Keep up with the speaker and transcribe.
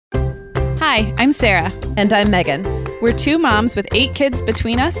Hi, I'm Sarah. And I'm Megan. We're two moms with 8 kids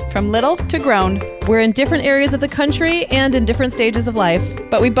between us, from little to grown. We're in different areas of the country and in different stages of life.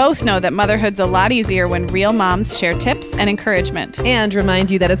 But we both know that motherhood's a lot easier when real moms share tips and encouragement. And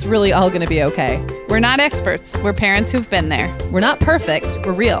remind you that it's really all going to be okay. We're not experts. We're parents who've been there. We're not perfect.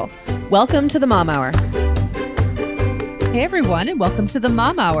 We're real. Welcome to the Mom Hour. Hey, everyone, and welcome to the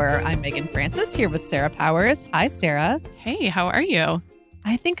Mom Hour. I'm Megan Francis here with Sarah Powers. Hi, Sarah. Hey, how are you?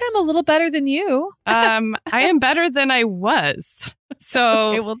 I think I'm a little better than you. I am better than I was. So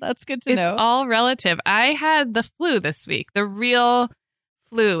okay, well, that's good to know. It's all relative. I had the flu this week, the real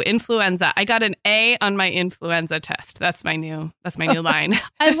flu, influenza. I got an A on my influenza test. That's my new line.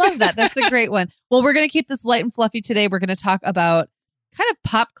 I love that. That's a great one. Well, we're going to keep this light and fluffy today. We're going to talk about kind of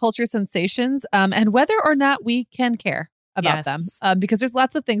pop culture sensations and whether or not we can care about them. Because there's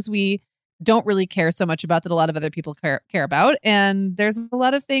lots of things we don't really care so much about that a lot of other people care about. And there's a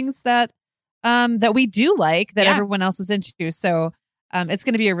lot of things that that we do like that everyone else is into. So it's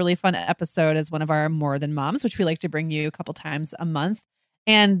going to be a really fun episode as one of our More Than Moms, which we like to bring you a couple times a month.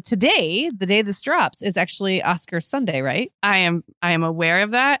 And today, the day this drops, is actually Oscar Sunday, right? I am aware of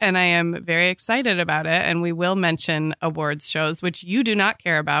that, and I am very excited about it. And we will mention awards shows, which you do not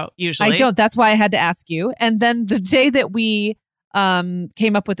care about usually. I don't. That's why I had to ask you. And then the day that we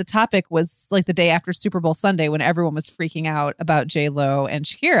came up with the topic was like the day after Super Bowl Sunday when everyone was freaking out about J-Lo and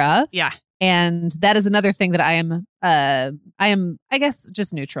Shakira. Yeah. And that is another thing that I am, I guess,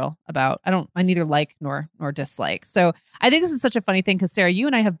 just neutral about. I neither like nor dislike. So I think this is such a funny thing because, Sarah, you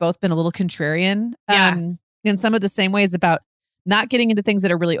and I have both been a little contrarian in some of the same ways about not getting into things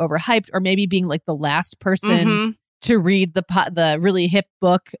that are really overhyped or maybe being like the last person to read the really hip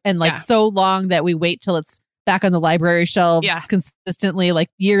book and so long that we wait till it's back on the library shelves consistently, like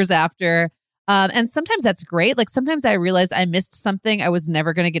years after. And sometimes that's great. Like sometimes I realized I missed something I was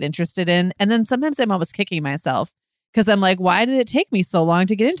never going to get interested in. And then sometimes I'm almost kicking myself because I'm like, why did it take me so long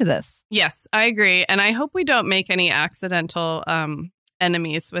to get into this? Yes, I agree. And I hope we don't make any accidental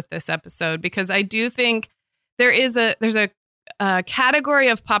enemies with this episode, because I do think there's a category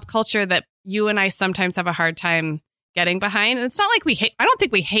of pop culture that you and I sometimes have a hard time getting behind. And it's not like I don't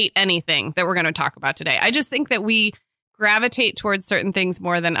think we hate anything that we're going to talk about today. I just think that we gravitate towards certain things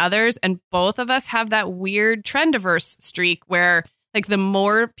more than others. And both of us have that weird trendiverse streak where like the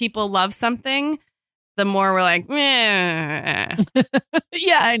more people love something, the more we're like, meh.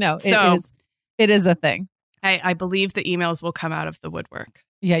 Yeah, I know. So it is a thing. I believe the emails will come out of the woodwork.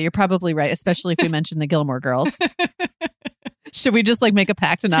 Yeah, you're probably right, especially if we mention the Gilmore Girls. Should we just like make a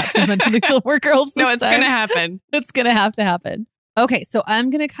pact not to mention the Gilmore Girls? No, it's going to happen. It's going to have to happen. Okay, so I'm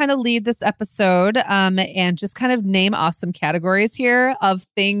going to kind of lead this episode and just kind of name off some categories here of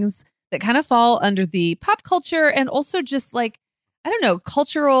things that kind of fall under the pop culture and also just like, I don't know,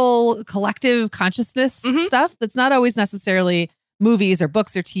 cultural collective consciousness stuff that's not always necessarily movies or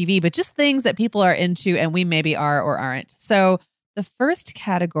books or TV, but just things that people are into and we maybe are or aren't. So the first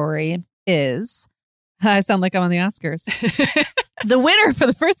category is... I sound like I'm on the Oscars. The winner for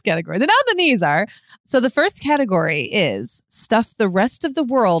the first category, the nominees are. So the first category is stuff the rest of the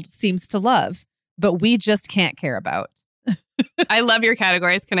world seems to love, but we just can't care about. I love your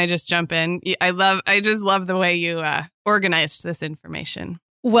categories. Can I just jump in? I just love the way you organized this information.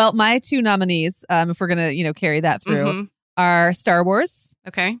 Well, my two nominees, if we're going to, carry that through, are Star Wars.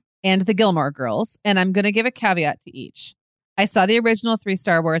 Okay. And the Gilmore Girls. And I'm going to give a caveat to each. I saw the original 3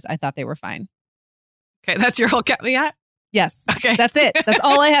 Star Wars. I thought they were fine. Okay, that's your whole caveat? Yes. Okay. That's it. That's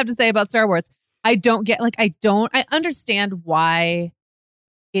all I have to say about Star Wars. I understand why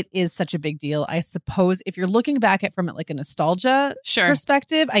it is such a big deal. I suppose if you're looking back at from it like a nostalgia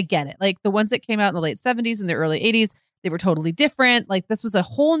perspective, I get it. Like the ones that came out in the late 70s and the early 80s, they were totally different. Like this was a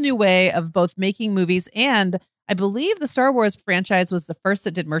whole new way of both making movies, and I believe the Star Wars franchise was the first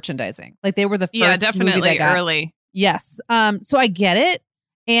that did merchandising. Like they were the first definitely movie that got, early. Yes. So I get it.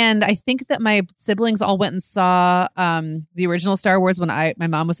 And I think that my siblings all went and saw the original Star Wars when my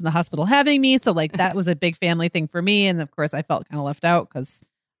mom was in the hospital having me. So like that was a big family thing for me. And of course I felt kind of left out because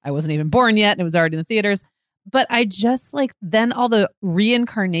I wasn't even born yet and it was already in the theaters. But I just like then all the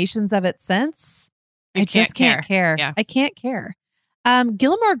reincarnations of it since. I just can't care. Yeah. I can't care.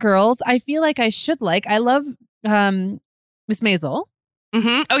 Gilmore Girls, I feel like I should like. I love Miss Maisel.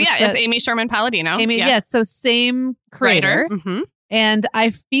 Mm-hmm. Oh, yeah. It's Amy Sherman Palladino. Yes. So same creator. Mm-hmm. And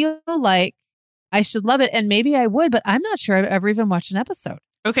I feel like I should love it. And maybe I would, but I'm not sure I've ever even watched an episode.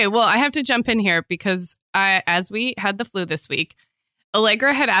 Okay. Well, I have to jump in here because as we had the flu this week,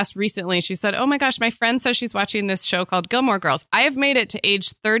 Allegra had asked recently, she said, oh my gosh, my friend says she's watching this show called Gilmore Girls. I have made it to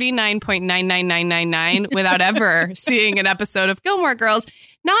age 39.99999 without ever seeing an episode of Gilmore Girls.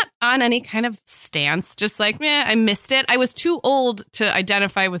 Not on any kind of stance, just like, I missed it. I was too old to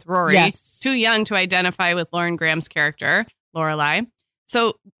identify with Rory, too young to identify with Lauren Graham's character, Lorelai.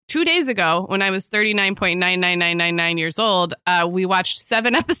 So 2 days ago, when I was 39.99999 years old, we watched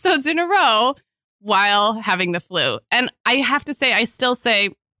 7 episodes in a row while having the flu. And I have to say, I still say,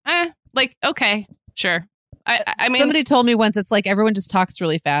 okay, sure. I mean, somebody told me once it's like everyone just talks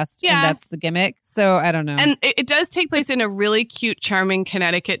really fast. And that's the gimmick. So I don't know. And it does take place in a really cute, charming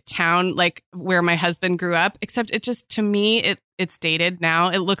Connecticut town, like where my husband grew up, except it just, to me, it's dated now.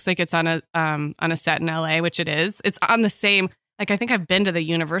 It looks like it's on a set in LA, which it is. It's on the same. Like, I think I've been to the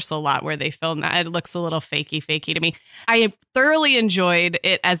Universal lot where they filmed that. It looks a little fakey to me. I thoroughly enjoyed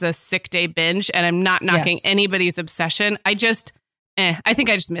it as a sick day binge, and I'm not knocking anybody's obsession. I just, I think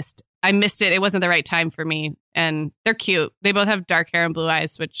I just missed it. It wasn't the right time for me. And they're cute. They both have dark hair and blue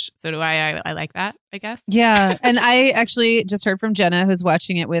eyes, which so do I. I like that, I guess. Yeah. And I actually just heard from Jenna, who's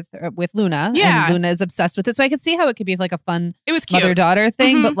watching it with Luna. Yeah. And Luna is obsessed with it. So I could see how it could be like a fun cute mother-daughter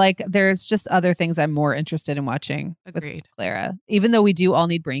thing. But like, there's just other things I'm more interested in watching. Agreed. With Clara, even though we do all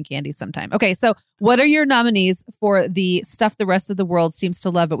need brain candy sometime. Okay. So what are your nominees for the stuff the rest of the world seems to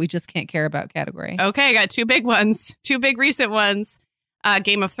love, but we just can't care about category? Okay. I got 2 big ones, 2 big recent ones.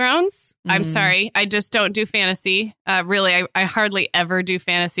 Game of Thrones. I'm sorry. I just don't do fantasy. Really, I hardly ever do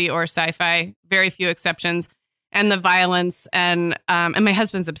fantasy or sci-fi. Very few exceptions. And the violence and my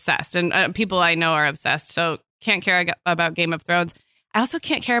husband's obsessed, and people I know are obsessed. So can't care about Game of Thrones. I also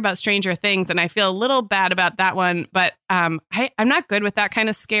can't care about Stranger Things, and I feel a little bad about that one. But I'm not good with that kind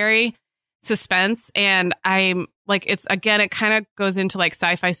of scary suspense. And I'm like, it kind of goes into like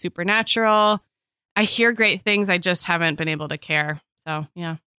sci-fi supernatural. I hear great things. I just haven't been able to care. So,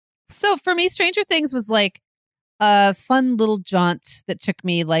 yeah. So for me, Stranger Things was like a fun little jaunt that took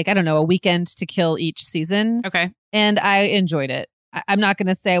me like, I don't know, a weekend to kill each season. Okay. And I enjoyed it. I'm not going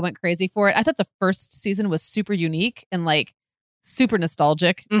to say I went crazy for it. I thought the first season was super unique and like super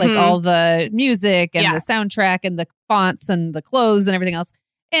nostalgic, like all the music and the soundtrack and the fonts and the clothes and everything else.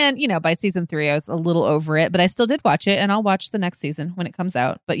 And, by season 3, I was a little over it, but I still did watch it, and I'll watch the next season when it comes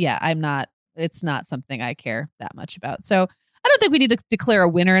out. But yeah, it's not something I care that much about. So I don't think we need to declare a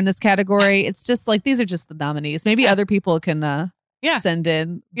winner in this category. It's just like, these are just the nominees. Maybe other people can send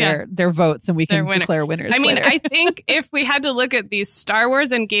in their votes and we can declare winners. I mean, later. I think if we had to look at these, Star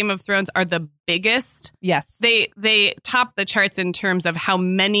Wars and Game of Thrones are the biggest. Yes. They top the charts in terms of how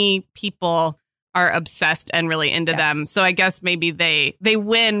many people are obsessed and really into them. So I guess maybe they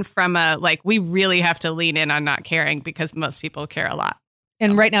win from we really have to lean in on not caring because most people care a lot.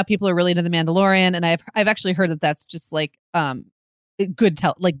 And right now, people are really into The Mandalorian, and I've actually heard that that's just like good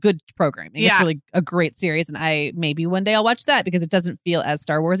programming. It's really a great series, and maybe one day I'll watch that because it doesn't feel as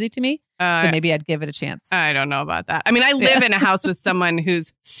Star Warsy to me. So maybe I'd give it a chance. I don't know about that. I mean, I live in a house with someone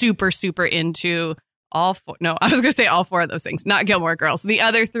who's super, super into all 4. No, I was going to say all 4 of those things, not Gilmore Girls. The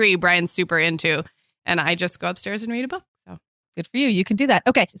other 3, Brian's super into, and I just go upstairs and read a book. So good for you. You can do that.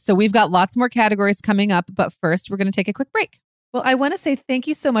 Okay, so we've got lots more categories coming up, but first we're going to take a quick break. Well, I want to say thank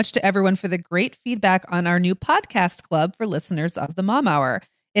you so much to everyone for the great feedback on our new podcast club for listeners of the Mom Hour.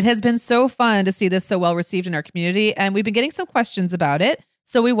 It has been so fun to see this so well received in our community, and we've been getting some questions about it.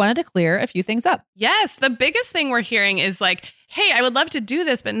 So we wanted to clear a few things up. Yes, the biggest thing we're hearing is like, hey, I would love to do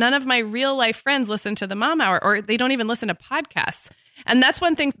this, but none of my real life friends listen to the Mom Hour, or they don't even listen to podcasts. And that's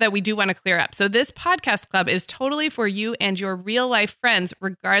one thing that we do want to clear up. So this podcast club is totally for you and your real life friends,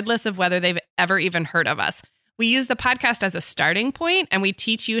 regardless of whether they've ever even heard of us. We use the podcast as a starting point, and we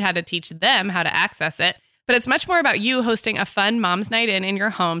teach you how to teach them how to access it. But it's much more about you hosting a fun mom's night in your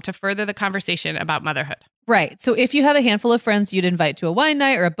home to further the conversation about motherhood. Right. So if you have a handful of friends you'd invite to a wine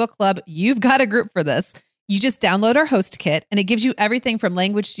night or a book club, you've got a group for this. You just download our host kit, and it gives you everything from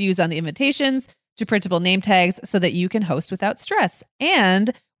language to use on the invitations to printable name tags so that you can host without stress.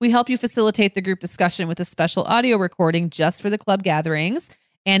 And we help you facilitate the group discussion with a special audio recording just for the club gatherings,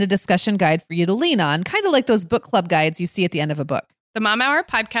 and a discussion guide for you to lean on, kind of like those book club guides you see at the end of a book. The Mom Hour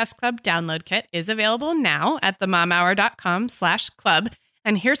Podcast Club download kit is available now at themomhour.com/club.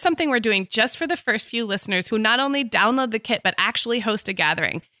 And here's something we're doing just for the first few listeners who not only download the kit, but actually host a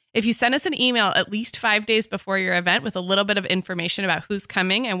gathering. If you send us an email at least 5 days before your event with a little bit of information about who's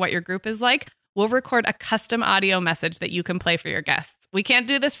coming and what your group is like, we'll record a custom audio message that you can play for your guests. We can't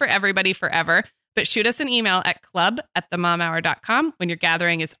do this for everybody forever, but shoot us an email at club@themomhour.com when your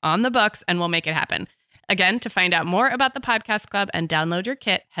gathering is on the books, and we'll make it happen. Again, to find out more about the podcast club and download your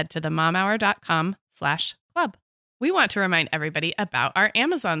kit, head to themomhour.com/club. we want to remind everybody about our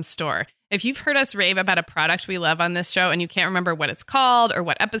Amazon store. If you've heard us rave about a product we love on this show and you can't remember what it's called or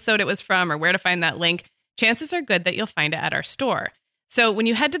what episode it was from or where to find that link, chances are good that you'll find it at our store. So when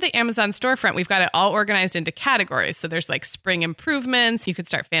you head to the Amazon storefront, we've got it all organized into categories. So there's like spring improvements. You could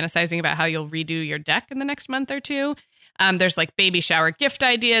start fantasizing about how you'll redo your deck in the next month or two. There's like baby shower gift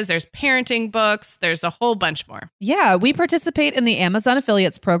ideas. There's parenting books. There's a whole bunch more. Yeah, we participate in the Amazon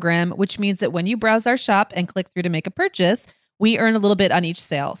Affiliates program, which means that when you browse our shop and click through to make a purchase, we earn a little bit on each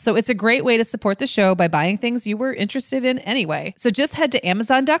sale. So it's a great way to support the show by buying things you were interested in anyway. So just head to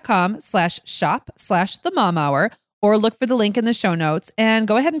amazon.com/shop/themomhour or look for the link in the show notes and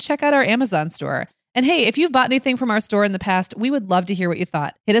go ahead and check out our Amazon store. And hey, if you've bought anything from our store in the past, we would love to hear what you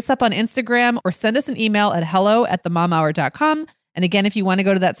thought. Hit us up on Instagram or send us an email at hello@themomhour.com. And again, if you want to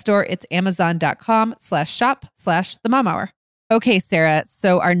go to that store, it's amazon.com/shop/themomhour. Okay, Sarah.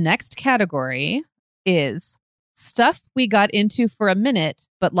 So our next category is stuff we got into for a minute,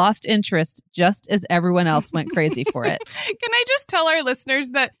 but lost interest just as everyone else went crazy for it. Can I just tell our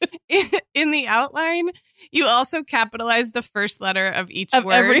listeners that in the outline, you also capitalize the first letter of each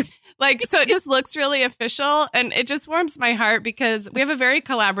word. So it just looks really official, and it just warms my heart because we have a very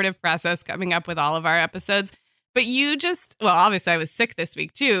collaborative process coming up with all of our episodes. But you obviously I was sick this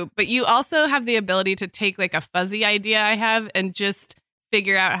week too, but you also have the ability to take like a fuzzy idea I have and just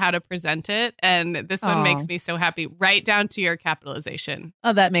figure out how to present it. And this one makes me so happy, right down to your capitalization.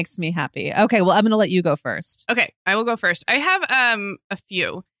 Oh, that makes me happy. Okay, well, I'm going to let you go first. Okay, I will go first. I have a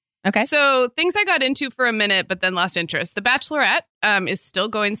few. Okay. So things I got into for a minute, but then lost interest. The Bachelorette is still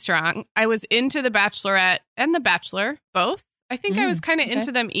going strong. I was into The Bachelorette and The Bachelor, both. I think I was kind of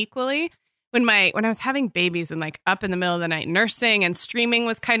into them equally. When I was having babies and like up in the middle of the night nursing, and streaming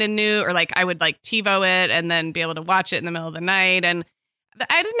was kind of new, or like I would like TiVo it and then be able to watch it in the middle of the night. And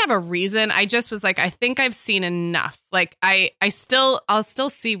I didn't have a reason. I just was like, I think I've seen enough. Like I'll still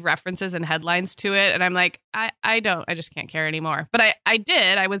see references and headlines to it. And I'm like, I just can't care anymore. But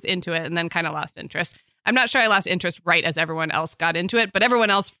I was into it and then kind of lost interest. I'm not sure I lost interest right as everyone else got into it, but everyone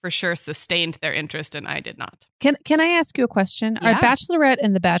else for sure sustained their interest and I did not. Can I ask you a question? Yeah. Are Bachelorette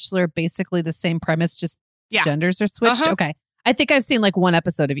and The Bachelor basically the same premise, just genders are switched? Uh-huh. Okay. I think I've seen like one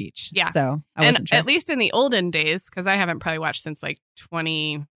episode of each. Yeah. So I wasn't sure. At least in the olden days, because I haven't probably watched since like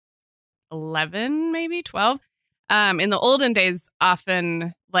 2011, maybe 12. In the olden days,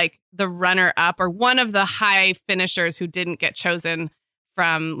 often like the runner up or one of the high finishers who didn't get chosen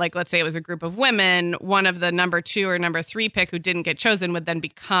from, like, let's say it was a group of women, one of the number 2 or number 3 pick who didn't get chosen would then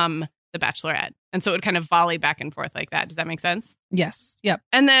become the Bachelorette. And so it would kind of volley back and forth like that. Does that make sense? Yes. Yep.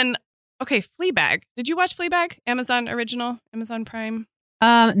 And then, okay, Fleabag. Did you watch Fleabag? Amazon original, Amazon Prime?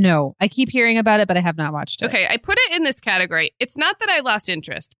 No, I keep hearing about it, but I have not watched it. Okay, I put it in this category. It's not that I lost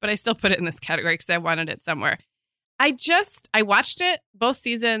interest, but I still put it in this category because I wanted it somewhere. I watched it, both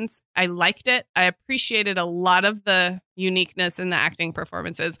seasons. I liked it. I appreciated a lot of the uniqueness in the acting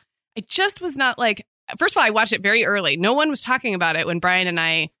performances. I just was not like, first of all, I watched it very early. No one was talking about it when Brian and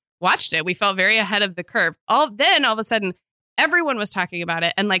I watched it. We felt very ahead of the curve. Then all of a sudden, everyone was talking about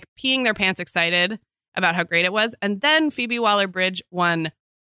it and like peeing their pants excited about how great it was. And then Phoebe Waller-Bridge won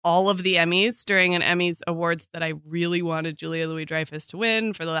all of the Emmys during an Emmys awards that I really wanted Julia Louis-Dreyfus to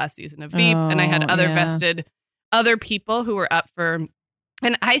win for the last season of Veep. And I had other people who were up for,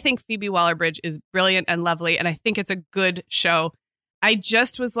 and I think Phoebe Waller-Bridge is brilliant and lovely, and I think it's a good show. I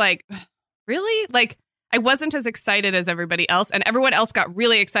just was like, really? Like, I wasn't as excited as everybody else, and everyone else got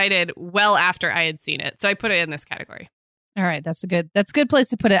really excited well after I had seen it. So I put it in this category. All right, that's a good place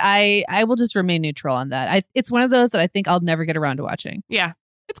to put it. I will just remain neutral on that. It's one of those that I think I'll never get around to watching. Yeah,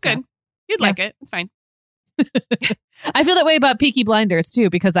 it's good. Yeah. You'd like it. It's fine. I feel that way about Peaky Blinders too,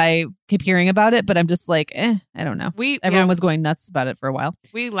 because I keep hearing about it, but I'm just like, I don't know. Everyone was going nuts about it for a while.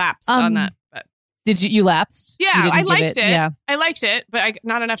 We lapsed on that. But did you lapsed? Yeah, I liked it. Yeah, I liked it, but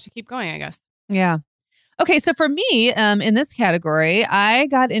not enough to keep going, I guess. Yeah. Okay, so for me, in this category, I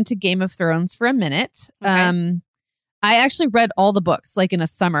got into Game of Thrones for a minute. Okay. I actually read all the books like in a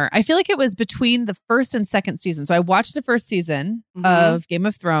summer. I feel like it was between the first and second season. So I watched the first season of Game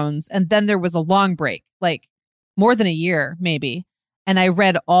of Thrones, and then there was a long break, like more than a year, maybe. And I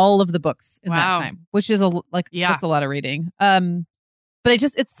read all of the books in that time, which is that's a lot of reading. But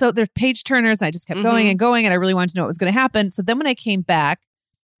they're page turners. And I just kept going and going, and I really wanted to know what was going to happen. So then when I came back,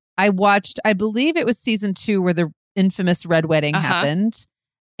 I watched, I believe it was season 2 where the infamous Red Wedding happened.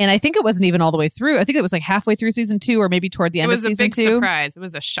 And I think it wasn't even all the way through. I think it was like halfway through season 2 or maybe toward the end of season 2. It was a big surprise. It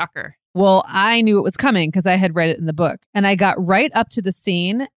was a shocker. Well, I knew it was coming because I had read it in the book. And I got right up to the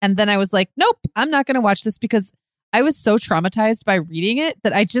scene. And then I was like, nope, I'm not going to watch this because I was so traumatized by reading it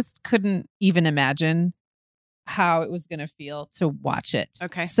that I just couldn't even imagine how it was going to feel to watch it.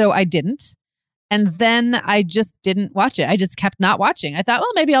 Okay. So I didn't. And then I just didn't watch it. I just kept not watching. I thought,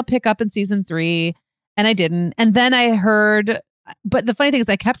 well, maybe I'll pick up in season 3. And I didn't. And then I heard, but the funny thing is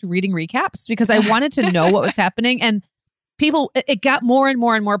I kept reading recaps because I wanted to know what was happening. And people, it got more and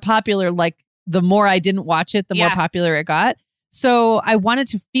more and more popular. Like the more I didn't watch it, the more popular it got. So I wanted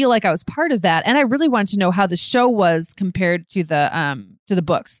to feel like I was part of that. And I really wanted to know how the show was compared to the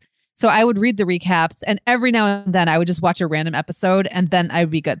books. So I would read the recaps, and every now and then I would just watch a random episode, and then I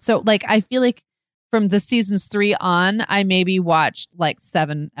would be good. So like, I feel like from the seasons 3 on, I maybe watched like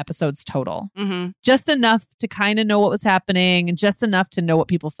 7 episodes total. Just enough to kind of know what was happening and just enough to know what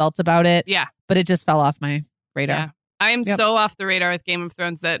people felt about it. Yeah. But it just fell off my radar. Yeah. I am so off the radar with Game of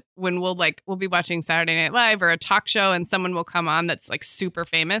Thrones that when we'll be watching Saturday Night Live or a talk show and someone will come on that's like super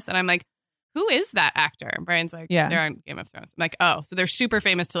famous. And I'm like, who is that actor? And Brian's like, they're on Game of Thrones. I'm like, oh, so they're super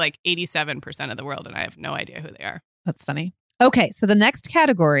famous to like 87% of the world. And I have no idea who they are. That's funny. Okay. So the next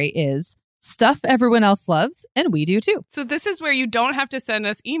category is stuff everyone else loves, and we do too. So this is where you don't have to send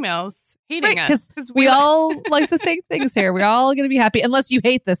us emails hating us. Because we all like the same things here. We're all going to be happy unless you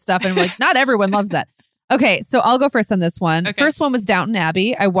hate this stuff. And we're like, not everyone loves that. Okay, so I'll go first on this one. Okay. First one was Downton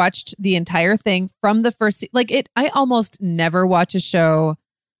Abbey. I watched the entire thing from the first, I almost never watch a show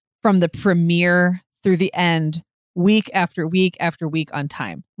from the premiere through the end, week after week after week on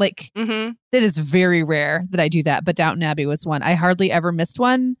time. Like, It is very rare that I do that, but Downton Abbey was one. I hardly ever missed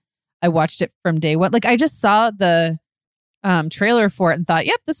one. I watched it from day one. Like, I just saw the trailer for it and thought,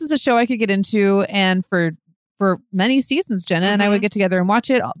 yep, this is a show I could get into. And for many seasons, Jenna and I would get together and watch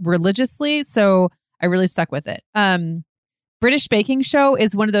it religiously. So I really stuck with it. British Baking Show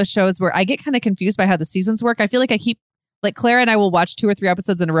is one of those shows where I get kind of confused by how the seasons work. I feel like Clara and I will watch 2 or 3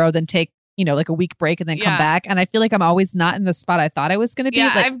 episodes in a row, then take, like a week break and then come back. And I feel like I'm always not in the spot I thought I was going to be.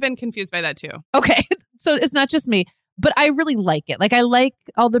 Yeah, I've been confused by that too. Okay. So it's not just me, but I really like it. Like, I like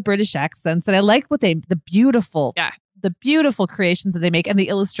all the British accents, and I like the beautiful creations that they make and the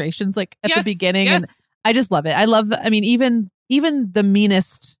illustrations like at the beginning. And I just love it. I love, even the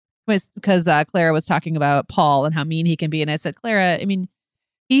meanest, because Clara was talking about Paul and how mean he can be. And I said, Clara,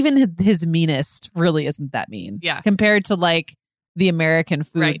 even his meanest really isn't that mean. Yeah. Compared to like the American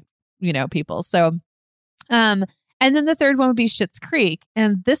food, people. So, and then the third one would be Schitt's Creek.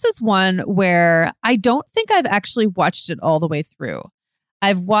 And this is one where I don't think I've actually watched it all the way through.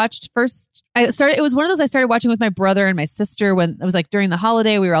 I've watched it was one of those I started watching with my brother and my sister when it was like during the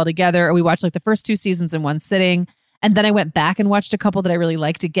holiday, we were all together, and we watched like the first 2 seasons in one sitting. And then I went back and watched a couple that I really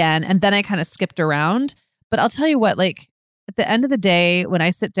liked again. And then I kind of skipped around. But I'll tell you what, like at the end of the day, when I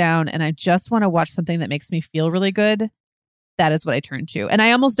sit down and I just want to watch something that makes me feel really good, that is what I turn to. And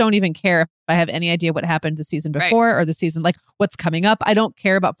I almost don't even care if I have any idea what happened the season before or the season, like what's coming up. I don't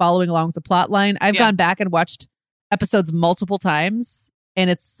care about following along with the plot line. I've gone back and watched episodes multiple times,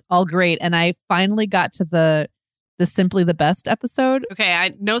 and it's all great. And I finally got to the Simply the Best episode.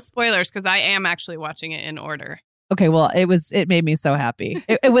 Okay, no spoilers because I am actually watching it in order. Okay, well, it made me so happy.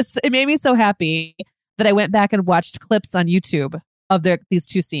 It made me so happy that I went back and watched clips on YouTube of these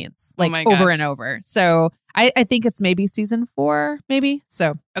 2 scenes, like over and over. So I think it's maybe season 4, maybe.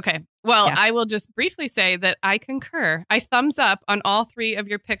 So okay, well, I will just briefly say that I concur. I thumbs up on all 3 of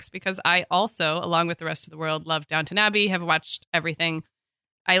your picks because I also, along with the rest of the world, love Downton Abbey. Have watched everything.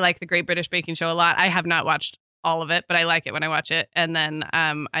 I like the Great British Baking Show a lot. I have not watched all of it, but I like it when I watch it. And then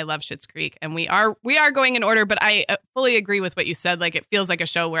I love Schitt's Creek, and we are going in order, but I fully agree with what you said. Like, it feels like a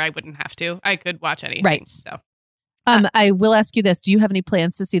show where I wouldn't have to. I could watch anything. Right. So I will ask you this. Do you have any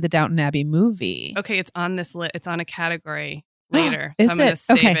plans to see the Downton Abbey movie? Okay, it's on this list. It's on a category later. So I'm going to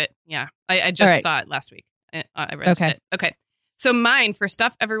save it. Yeah. I just saw it last week. I read it. Okay. So mine for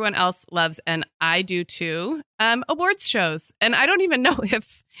stuff everyone else loves, and I do too, awards shows. And I don't even know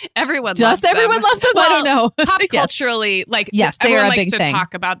if everyone loves them. Loves them? Well, I don't know. Pop culturally, yes, everyone they are likes a big to thing.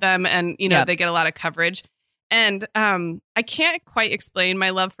 talk about them, and, they get a lot of coverage. And I can't quite explain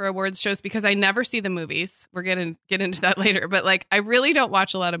my love for awards shows because I never see the movies. We're going to get into that later. But like, I really don't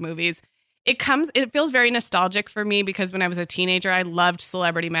watch a lot of movies. It feels very nostalgic for me because when I was a teenager, I loved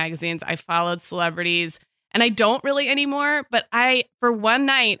celebrity magazines. I followed celebrities. And I don't really anymore, but for one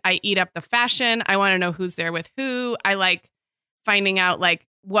night, I eat up the fashion. I want to know who's there with who. I like finding out like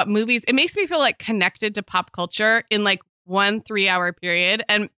what movies. It makes me feel like connected to pop culture in like 1 3-hour period.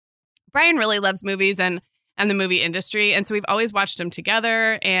 And Brian really loves movies and the movie industry. And so we've always watched them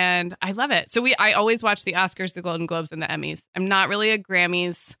together, and I love it. So I always watch the Oscars, the Golden Globes, and the Emmys. I'm not really a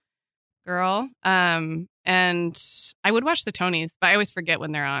Grammys girl. And I would watch the Tonys, but I always forget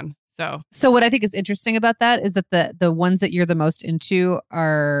when they're on. So what I think is interesting about that is that the ones that you're the most into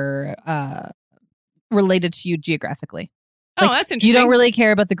are related to you geographically. Oh, that's interesting. You don't really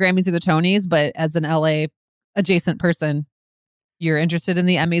care about the Grammys or the Tonys, but as an LA adjacent person, you're interested in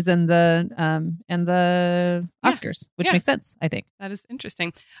the Emmys and the Oscars, which makes sense, I think. That is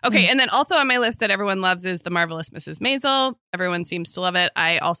interesting. Okay, and then also on my list that everyone loves is The Marvelous Mrs. Maisel. Everyone seems to love it.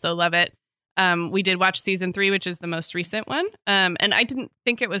 I also love it. We did watch season 3, which is the most recent one. And I didn't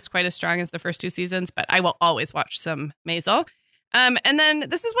think it was quite as strong as the first 2 seasons, but I will always watch some Maisel. And then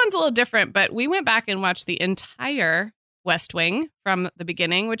one's a little different, but we went back and watched the entire West Wing from the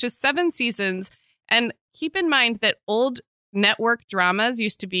beginning, which is 7 seasons. And keep in mind that old network dramas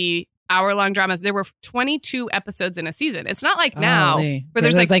used to be hour-long dramas. There were 22 episodes in a season. It's not like now where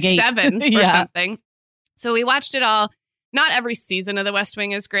there's like 7 or something. So we watched it all. Not every season of The West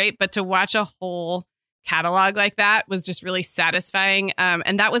Wing is great, but to watch a whole catalog like that was just really satisfying.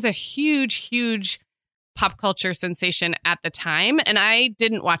 And that was a huge, huge pop culture sensation at the time. And I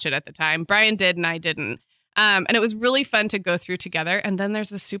didn't watch it at the time. Brian did, and I didn't. And it was really fun to go through together. And then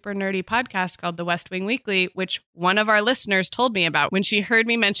there's a super nerdy podcast called The West Wing Weekly, which one of our listeners told me about. When she heard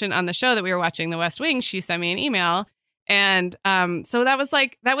me mention on the show that we were watching The West Wing, she sent me an email. And so that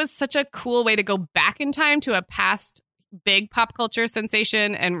was such a cool way to go back in time to a past big pop culture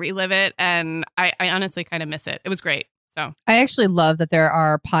sensation and relive it. And I honestly kind of miss it. It was great. So I actually love that there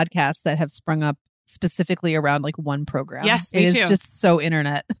are podcasts that have sprung up specifically around like one program. Yes, me too. It is just so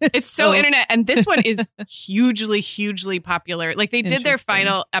internet. It's so internet. And this one is hugely, hugely popular. Like they did their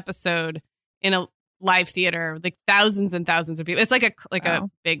final episode in a live theater, like thousands and thousands of people. It's like a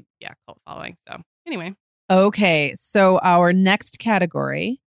big, cult following. So anyway. Okay. So our next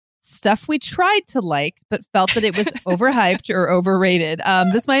category, stuff we tried to like, but felt that it was overhyped or overrated.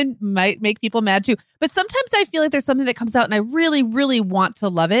 This might make people mad too. But sometimes I feel like there's something that comes out and I really, really want to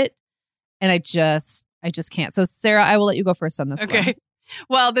love it. And I just can't. So Sarah, I will let you go first on this one. Okay.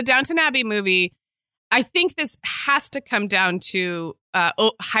 Well, the Downton Abbey movie, I think this has to come down to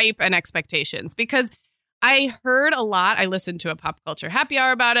hype and expectations, because I heard a lot. I listened to a pop culture happy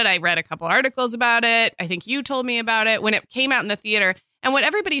hour about it. I read a couple articles about it. I think you told me about it when it came out in the theater. And what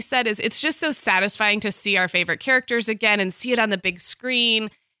everybody said is it's just so satisfying to see our favorite characters again and see it on the big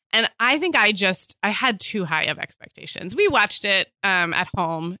screen. And I think I had too high of expectations. We watched it at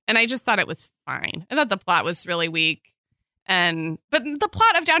home, and I just thought it was fine. I thought the plot was really weak. But the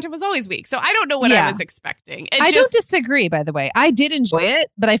plot of Downton was always weak. So I don't know what I was expecting. I don't disagree, by the way. I did enjoy it,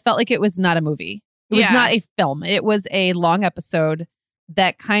 but I felt like it was not a movie. It was not a film. It was a long episode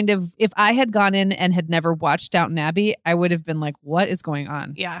that kind of, if I had gone in and had never watched Downton Abbey, I would have been like, what is going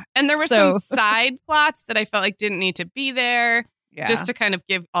on? Yeah. And there were some side plots that I felt like didn't need to be there. Yeah. Just to kind of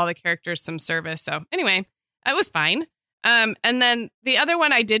give all the characters some service. So anyway, it was fine. And then the other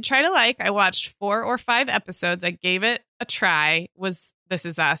one I did try to like, I watched 4 or 5 episodes. I gave it a try, was This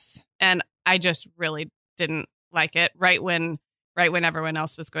Is Us. And I just really didn't like it right when everyone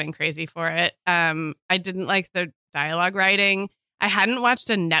else was going crazy for it. I didn't like the dialogue writing. I hadn't watched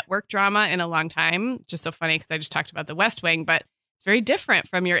a network drama in a long time. Just so funny because I just talked about The West Wing, but it's very different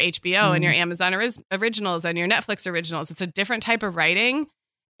from your HBO and your Amazon originals and your Netflix originals. It's a different type of writing.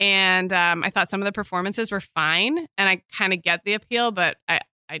 And I thought some of the performances were fine. And I kind of get the appeal, but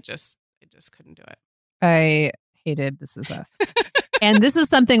I just couldn't do it. I hated This Is Us. And this is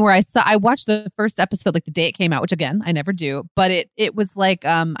something where I watched the first episode like the day it came out, which again, I never do. But it was like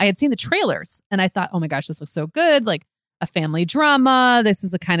I had seen the trailers and I thought, oh my gosh, this looks so good. Like a family drama. This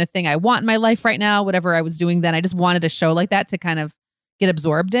is the kind of thing I want in my life right now. Whatever I was doing then, I just wanted a show like that to kind of get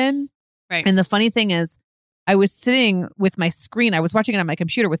absorbed in. Right. And the funny thing is, I was sitting with my screen. I was watching it on my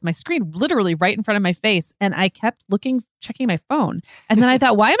computer with my screen literally right in front of my face. And I kept checking my phone. And then I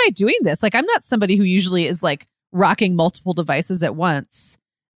thought, why am I doing this? Like, I'm not somebody who usually is like rocking multiple devices at once.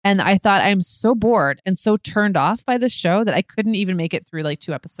 And I thought, I'm so bored and so turned off by this show that I couldn't even make it through like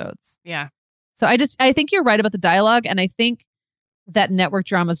 2 episodes. Yeah. So I think you're right about the dialogue. And I think that network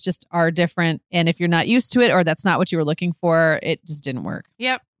dramas just are different. And if you're not used to it or that's not what you were looking for, it just didn't work.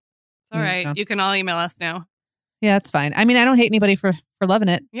 Yep. All right. Yeah. You can all email us now. Yeah, it's fine. I mean, I don't hate anybody for loving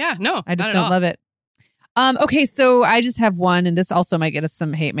it. Yeah, no. I just don't love it. Okay, so I just have one, and this also might get us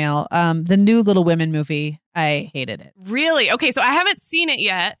some hate mail. The new Little Women movie, I hated it. Really? Okay, so I haven't seen it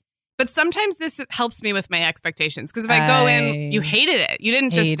yet, but sometimes this helps me with my expectations. Because if I go in, you hated it. You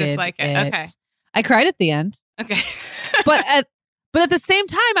didn't just dislike it. Okay. I cried at the end. Okay. But at the same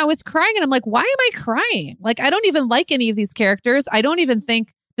time, I was crying, and I'm like, why am I crying? Like, I don't even like any of these characters. I don't even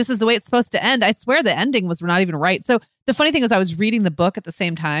think this is the way it's supposed to end. I swear the ending was not even right. So the funny thing is I was reading the book at the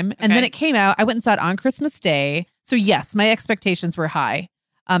same time, and then it came out. I went and saw it on Christmas Day. So yes, my expectations were high.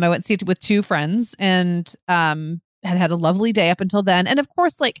 I went and see it with 2 friends and had a lovely day up until then. And of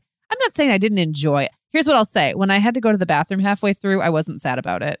course, like, I'm not saying I didn't enjoy it. Here's what I'll say. When I had to go to the bathroom halfway through, I wasn't sad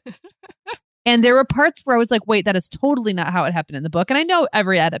about it. And there were parts where I was like, wait, that is totally not how it happened in the book. And I know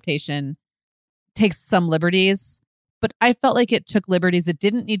every adaptation takes some liberties, but I felt like it took liberties that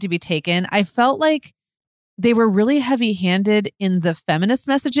didn't need to be taken. I felt like they were really heavy-handed in the feminist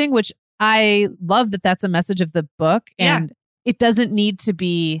messaging, which I love that that's a message of the book. And it doesn't need to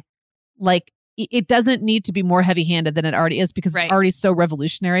be like, it doesn't need to be more heavy-handed than it already is because it's already so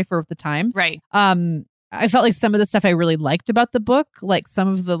revolutionary for the time. Right. I felt like some of the stuff I really liked about the book, like some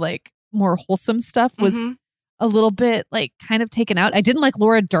of the like more wholesome stuff was a little bit like kind of taken out. I didn't like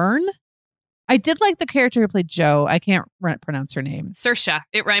Laura Dern. I did like the character who played Jo. I can't pronounce her name. Saoirse.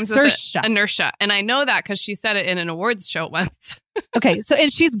 It rhymes with inertia. And I know that because she said it in an awards show once. Okay. So,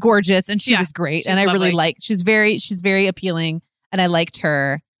 and she's gorgeous and she was great. And I really liked, she's very appealing and I liked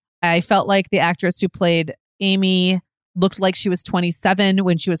her. I felt like the actress who played Amy looked like she was 27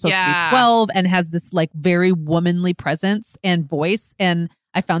 when she was supposed to be 12 and has this like very womanly presence and voice. And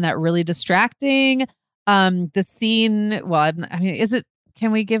I found that really distracting. The scene, well, I mean,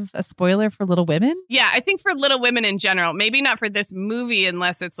 can we give a spoiler for Little Women? Yeah, I think for Little Women in general, maybe not for this movie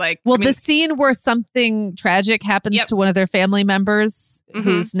unless it's like... Well, the scene where something tragic happens to one of their family members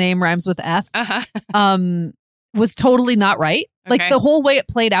whose name rhymes with F was totally not right. Like the whole way it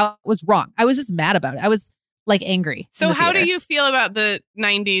played out was wrong. I was just mad about it. I was like angry. So how do you feel about the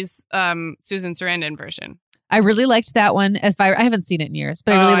 90s Susan Sarandon version? I really liked that one. I haven't seen it in years,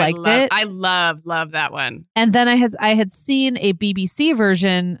 but I really liked it. I love that one. And then I had seen a BBC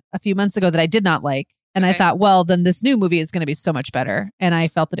version a few months ago that I did not like. And I thought, well, then this new movie is going to be so much better. And I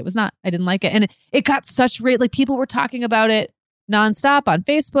felt that it was not. I didn't like it. And it got such like people were talking about it nonstop on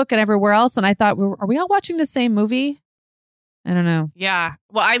Facebook and everywhere else. And I thought, are we all watching the same movie? I don't know. Yeah.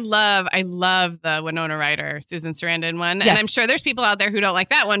 Well, I love the Winona Ryder, Susan Sarandon one. Yes. And I'm sure there's people out there who don't like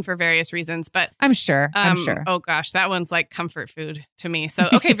that one for various reasons, but I'm sure. Oh gosh, that one's like comfort food to me. So,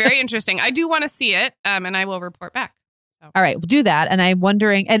 okay. Very interesting. I do want to see it. And I will report back. So. All right, we'll do that. And I'm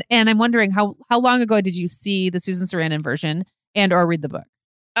wondering, and I'm wondering how long ago did you see the Susan Sarandon version and or read the book?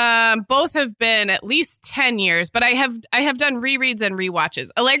 Both have been at least 10 years, but I have done rereads and rewatches.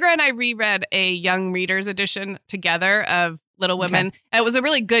 Allegra and I reread a young readers edition together of Little Women. Okay. And it was a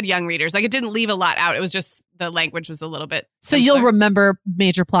really good young readers. Like it didn't leave a lot out. It was just the language was a little bit simpler. So you'll remember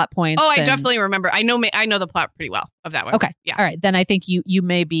major plot points. Oh, I definitely remember. I know the plot pretty well of that one. Okay. Yeah. All right. Then I think you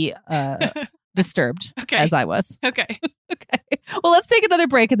may be disturbed as I was. Okay. Okay. Well, let's take another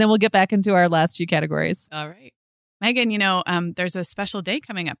break and then we'll get back into our last few categories. All right. Megan, there's a special day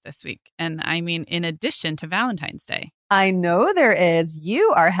coming up this week. And I mean, in addition to Valentine's Day. I know there is.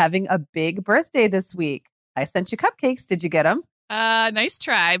 You are having a big birthday this week. I sent you cupcakes. Did you get them? Nice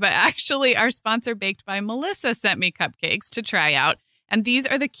try. But actually, our sponsor, Baked by Melissa, sent me cupcakes to try out. And these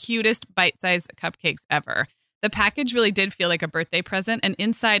are the cutest bite-sized cupcakes ever. The package really did feel like a birthday present. And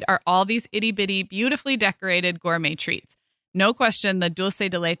inside are all these itty-bitty, beautifully decorated gourmet treats. No question, the dulce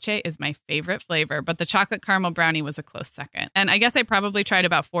de leche is my favorite flavor, but the chocolate caramel brownie was a close second. And I guess I probably tried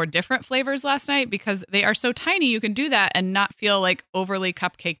about 4 different flavors last night because they are so tiny you can do that and not feel like overly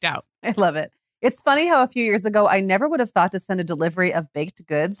cupcaked out. I love it. It's funny how a few years ago, I never would have thought to send a delivery of baked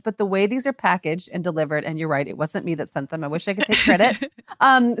goods, but the way these are packaged and delivered, and you're right, it wasn't me that sent them. I wish I could take credit.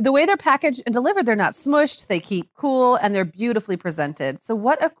 The way they're packaged and delivered, they're not smushed, they keep cool, and they're beautifully presented. So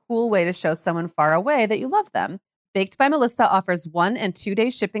what a cool way to show someone far away that you love them. Baked by Melissa offers 1 and 2 day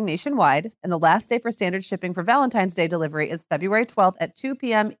shipping nationwide, and the last day for standard shipping for Valentine's Day delivery is February 12th at 2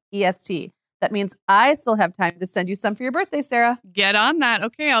 p.m. EST. That means I still have time to send you some for your birthday, Sarah. Get on that.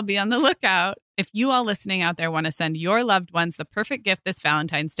 Okay, I'll be on the lookout. If you all listening out there want to send your loved ones the perfect gift this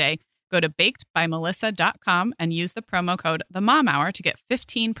Valentine's Day, go to bakedbymelissa.com and use the promo code TheMomHour to get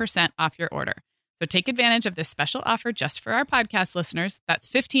 15% off your order. So take advantage of this special offer just for our podcast listeners. That's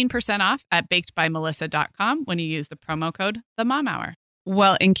 15% off at bakedbymelissa.com when you use the promo code TheMomHour.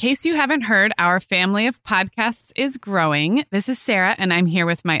 Well, in case you haven't heard, our family of podcasts is growing. This is Sarah, and I'm here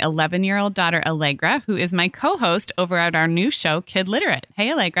with my 11-year-old daughter, Allegra, who is my co-host over at our new show, Kid Literate.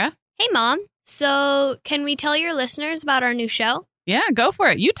 Hey, Allegra. Hey, Mom. So can we tell your listeners about our new show? Yeah, go for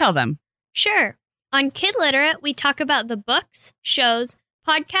it. You tell them. Sure. On Kid Literate, we talk about the books, shows,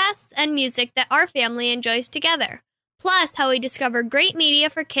 podcasts, and music that our family enjoys together, plus how we discover great media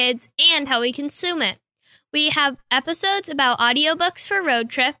for kids and how we consume it. We have episodes about audiobooks for road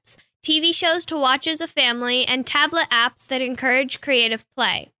trips, TV shows to watch as a family, and tablet apps that encourage creative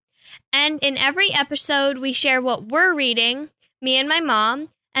play. And in every episode, we share what we're reading, me and my mom,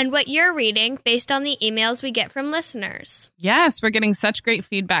 and what you're reading based on the emails we get from listeners. Yes, we're getting such great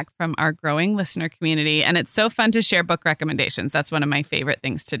feedback from our growing listener community, and it's so fun to share book recommendations. That's one of my favorite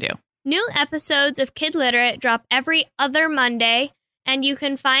things to do. New episodes of Kid Literate drop every other Monday, and you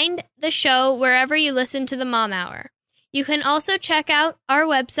can find the show wherever you listen to the Mom Hour. You can also check out our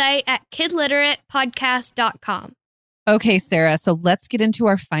website at kidliteratepodcast.com. Okay, Sarah, so let's get into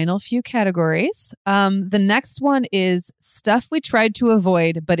our final few categories. The next one is stuff we tried to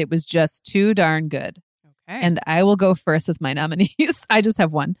avoid, but it was just too darn good. Okay. And I will go first with my nominees. I just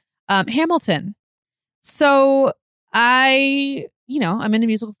have one. Hamilton. So I'm into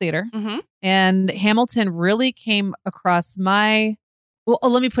musical theater, and Hamilton really came across well,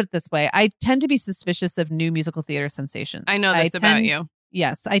 let me put it this way. I tend to be suspicious of new musical theater sensations. I know this about you.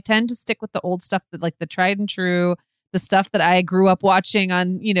 Yes, I tend to stick with the old stuff, that like the tried and true, the stuff that I grew up watching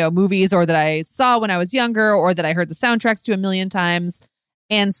on, movies, or that I saw when I was younger, or that I heard the soundtracks to a million times.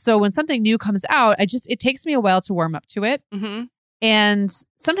 And so when something new comes out, it takes me a while to warm up to it. Mm-hmm. And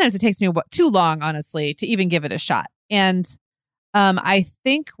sometimes it takes me too long, honestly, to even give it a shot. And I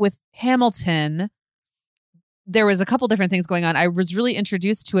think with Hamilton, there was a couple different things going on. I was really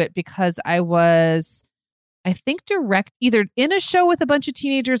introduced to it because I was, I think, either in a show with a bunch of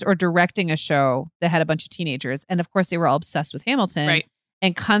teenagers or directing a show that had a bunch of teenagers. And of course, they were all obsessed with Hamilton, right,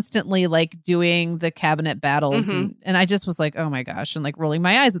 and constantly like doing the cabinet battles. And I just was like, oh my gosh, and like rolling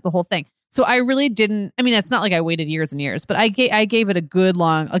my eyes at the whole thing. So I really didn't, it's not like I waited years and years, but I gave it a good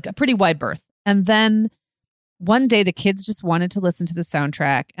a pretty wide berth. And then one day the kids just wanted to listen to the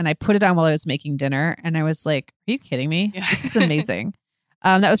soundtrack, and I put it on while I was making dinner, and I was like, are you kidding me? Yeah. This is amazing.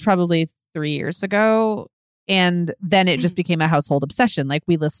 That was probably 3 years ago. And then it just became a household obsession. Like,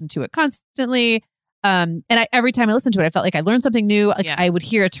 we listened to it constantly. And every time I listened to it, I felt like I learned something new. Like, I would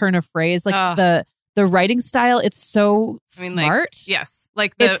hear a turn of phrase, like the writing style. It's so smart. Yes.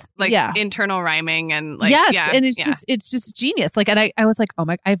 Like internal rhyming and like, yes. Yeah, and it's just genius. Like, and I was like, oh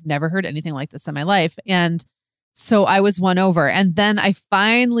my, I've never heard anything like this in my life. And so I was won over. And then I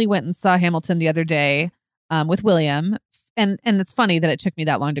finally went and saw Hamilton the other day with William. And it's funny that it took me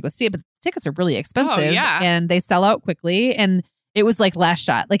that long to go see it, but tickets are really expensive, and they sell out quickly. And it was like last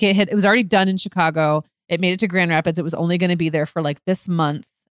shot. Like, it was already done in Chicago. It made it to Grand Rapids. It was only going to be there for like this month.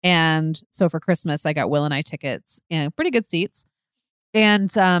 And so for Christmas, I got Will and I tickets, and pretty good seats.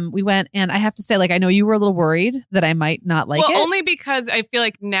 And we went, and I have to say, like, I know you were a little worried that I might not like it. Only because I feel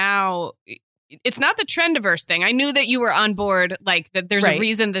like now it's not the Trendiverse thing. I knew that you were on board, like that there's a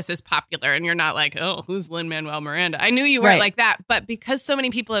reason this is popular, and you're not like, oh, who's Lin-Manuel Miranda? I knew you weren't like that, but because so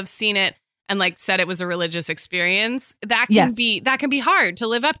many people have seen it and like said it was a religious experience, that can be hard to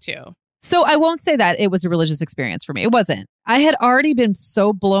live up to. So I won't say that it was a religious experience for me. It wasn't. I had already been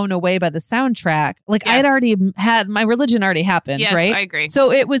so blown away by the soundtrack. Like, I had already had my religion already happened, yes, right? I agree.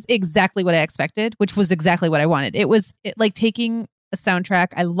 So it was exactly what I expected, which was exactly what I wanted. It was like taking a soundtrack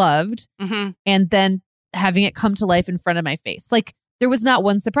I loved and then having it come to life in front of my face. Like, there was not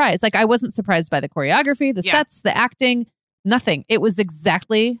one surprise. Like, I wasn't surprised by the choreography, the sets, the acting, nothing. It was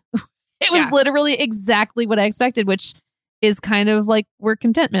literally exactly what I expected, which is kind of like where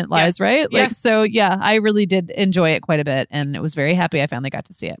contentment lies, right? Like, so yeah, I really did enjoy it quite a bit, and it was very happy I finally got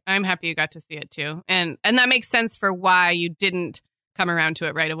to see it. I'm happy you got to see it too. And that makes sense for why you didn't come around to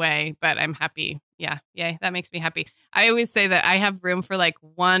it right away, but I'm happy. Yeah. Yay. That makes me happy. I always say that I have room for like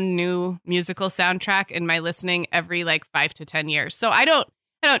one new musical soundtrack in my listening every like 5 to 10 years. So I don't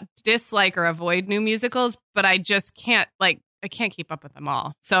dislike or avoid new musicals, but I just can't I can't keep up with them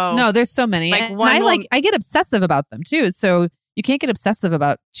all. So no, there's so many. Like, I get obsessive about them too. So you can't get obsessive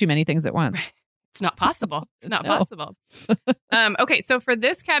about too many things at once. It's not possible. It's not possible. Okay. So for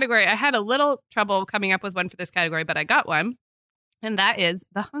this category, I had a little trouble coming up with one for this category, but I got one. And that is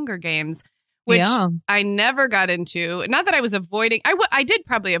The Hunger Games, which I never got into. Not that I was avoiding. I did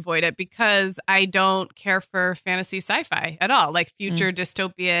probably avoid it because I don't care for fantasy sci-fi at all, like future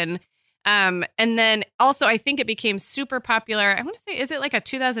dystopian. And then also, I think it became super popular. I want to say, is it like a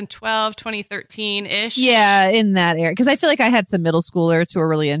 2012, 2013-ish? Yeah, in that era. Because I feel like I had some middle schoolers who were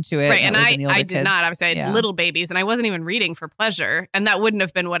really into it. Right, and I did not. Obviously, I had little babies, and I wasn't even reading for pleasure, and that wouldn't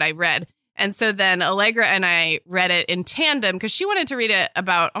have been what I read. And so then Allegra and I read it in tandem because she wanted to read it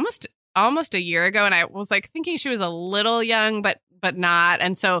about almost a year ago. And I was like thinking she was a little young, but not.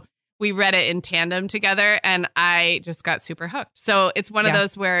 And so we read it in tandem together, and I just got super hooked. So it's one of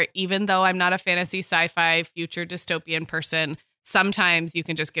those where even though I'm not a fantasy sci-fi future dystopian person, sometimes you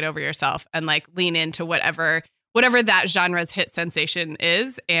can just get over yourself and like lean into whatever that genre's hit sensation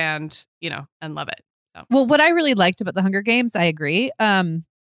is, and love it. So. Well, what I really liked about the Hunger Games, I agree.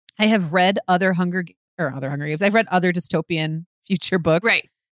 I have read other Hunger Games. I've read other dystopian future books. Right.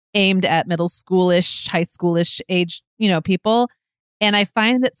 aimed at middle schoolish, high schoolish age, people. And I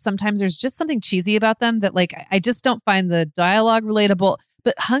find that sometimes there's just something cheesy about them that like, I just don't find the dialogue relatable.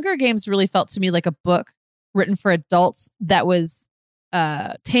 But Hunger Games really felt to me like a book written for adults that was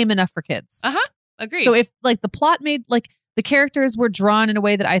tame enough for kids. Agreed. So if like the plot made like the characters were drawn in a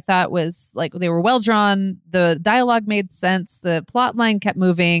way that I thought was like they were well drawn, the dialogue made sense, the plot line kept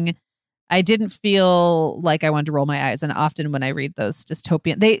moving. I didn't feel like I wanted to roll my eyes. And often when I read those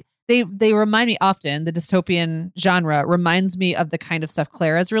dystopian, they remind me often, the dystopian genre reminds me of the kind of stuff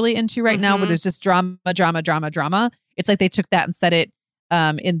Clara's really into right now, where there's just drama. It's like they took that and set it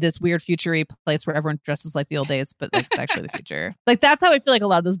in this weird future-y place where everyone dresses like the old days, but like it's actually the future. Like that's how I feel like a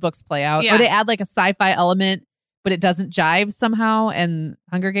lot of those books play out. Yeah. Or they add like a sci-fi element, but it doesn't jive somehow. And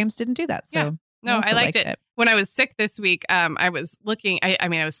Hunger Games didn't do that. So yeah. No, I liked it. When I was sick this week, I was looking,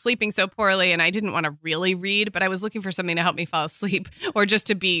 I was sleeping so poorly and I didn't want to really read, but I was looking for something to help me fall asleep or just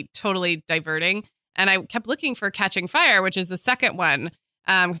to be totally diverting. And I kept looking for Catching Fire, which is the second one,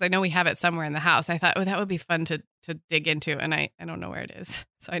 because I know we have it somewhere in the house. I thought, that would be fun to dig into. And I don't know where it is.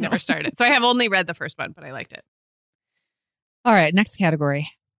 So I never started. So I have only read the first one, but I liked it. All right, next category.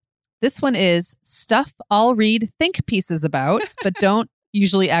 This one is stuff I'll read think pieces about, but don't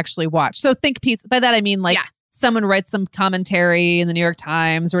usually actually watch. So think piece, by that I mean like someone writes some commentary in the New York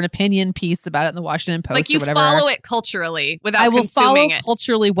Times or an opinion piece about it in the Washington Post, like you or whatever. Follow it culturally without I will follow it.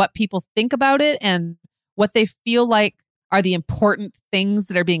 Culturally what people think about it and what they feel like are the important things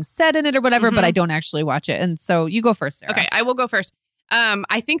that are being said in it or whatever, but I don't actually watch it. And so you go first, Sarah. Okay, I will go first.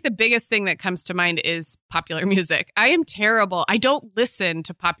 I think the biggest thing that comes to mind is popular music. I am terrible. I don't listen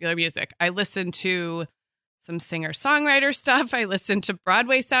to popular music. I listen to some singer-songwriter stuff. I listen to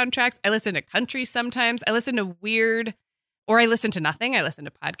Broadway soundtracks. I listen to country sometimes. I listen to weird, or I listen to nothing. I listen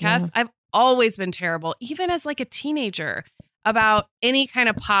to podcasts. I've always been terrible, even as like a teenager, about any kind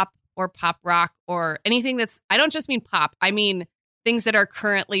of pop or pop rock or anything that's, I don't just mean pop. I mean things that are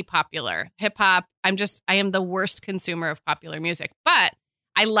currently popular. Hip hop. I am the worst consumer of popular music, but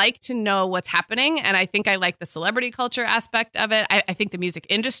I like to know what's happening. And I think I like the celebrity culture aspect of it. I think the music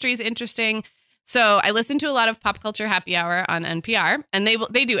industry is interesting. So I listen to a lot of Pop Culture Happy Hour on NPR, and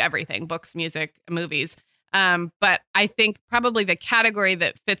they do everything, books, music, movies. But I think probably the category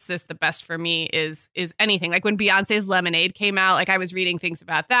that fits this the best for me is anything. Like when Beyonce's Lemonade came out, like I was reading things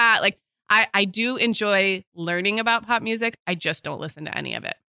about that. Like I do enjoy learning about pop music. I just don't listen to any of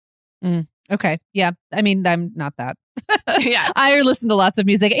it. Okay. Yeah. I mean, I'm not that. Yeah. I listen to lots of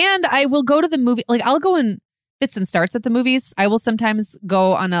music and I will go to the movie. Like I'll go in fits and starts at the movies. I will sometimes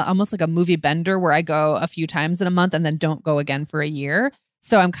go on almost like a movie bender where I go a few times in a month and then don't go again for a year.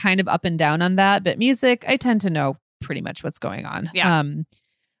 So I'm kind of up and down on that. But music, I tend to know pretty much what's going on. Yeah.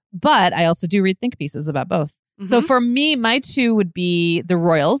 But I also do read think pieces about both. So for me, my two would be the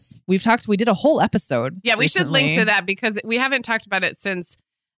Royals. We did a whole episode. Yeah, we recently. should link to that because we haven't talked about it since,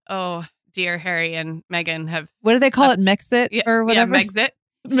 dear Harry and Meghan have. What do they call it? Mexit or whatever? Yeah, Megxit.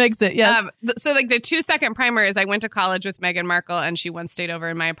 Megxit, yes. So like the 2-second primer is I went to college with Meghan Markle and she once stayed over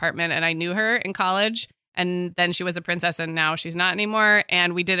in my apartment and I knew her in college. And then she was a princess and now she's not anymore.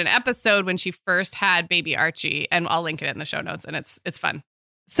 And we did an episode when she first had baby Archie and I'll link it in the show notes and it's fun.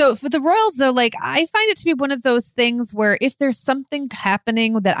 So for the Royals, though, like I find it to be one of those things where if there's something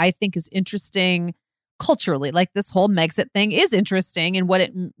happening that I think is interesting culturally, like this whole Megxit thing is interesting and what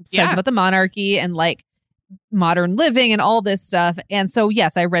it says about the monarchy and like modern living and all this stuff. And so,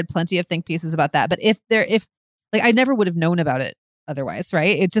 yes, I read plenty of think pieces about that. But if I never would have known about it otherwise,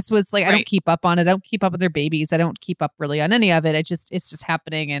 right? It just was like, I don't keep up on it. I don't keep up with their babies. I don't keep up really on any of it. It's just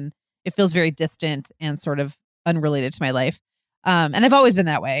happening and it feels very distant and sort of unrelated to my life. And I've always been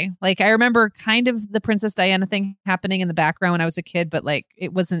that way. Like I remember kind of the Princess Diana thing happening in the background when I was a kid, but like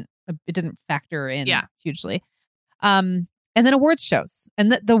it didn't factor in hugely. And then awards shows,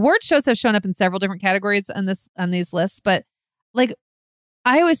 and the award shows have shown up in several different categories on these lists. But like,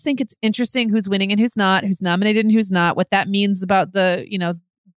 I always think it's interesting who's winning and who's not, who's nominated and who's not, what that means about the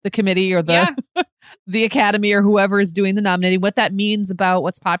committee or the the Academy or whoever is doing the nominating, what that means about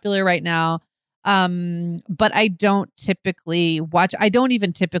what's popular right now. But I don't typically watch. I don't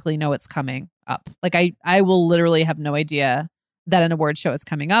even typically know it's coming up. Like I will literally have no idea that an award show is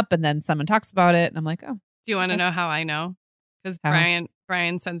coming up, and then someone talks about it, and I'm like, oh. Do you want to know how I know? Because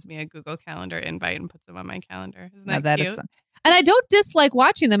Brian sends me a Google Calendar invite and puts them on my calendar. Isn't that cute? And I don't dislike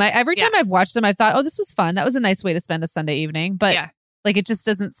watching them. Every time I've watched them, I thought, oh, this was fun. That was a nice way to spend a Sunday evening. But like, it just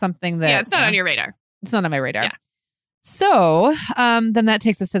isn't something that. Yeah, it's not on your radar. It's not on my radar. Yeah. So then that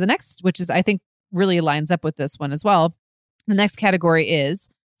takes us to the next, which is, I think, really lines up with this one as well. The next category is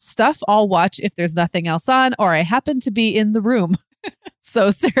stuff I'll watch if there's nothing else on or I happen to be in the room.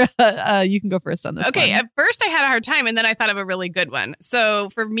 So Sarah, you can go first on this Okay, one. at first I had a hard time, and then I thought of a really good one. So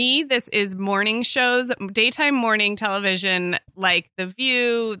for me, this is morning shows, daytime morning television, like The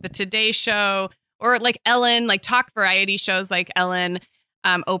View, The Today Show, or like Ellen, like talk variety shows like Ellen,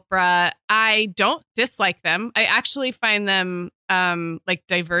 Oprah. I don't dislike them. I actually find them like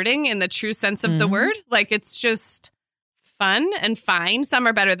diverting in the true sense of the word. Like it's just fun and fine. Some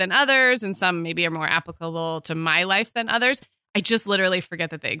are better than others, and some maybe are more applicable to my life than others. I just literally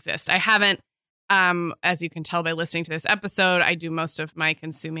forget that they exist. I haven't, as you can tell by listening to this episode, I do most of my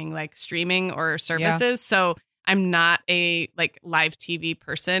consuming like streaming or services. Yeah. So I'm not a like live TV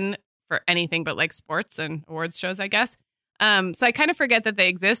person for anything but like sports and awards shows, I guess. So I kind of forget that they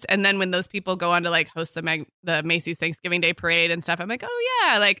exist. And then when those people go on to like host the Macy's Thanksgiving Day Parade and stuff, I'm like, oh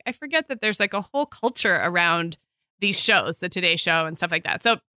yeah, like I forget that there's like a whole culture around these shows, the Today Show and stuff like that.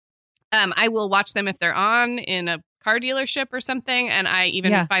 So I will watch them if they're on in a car dealership or something, and I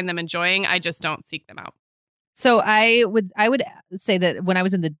even find them enjoying. I just don't seek them out. So I would say that when I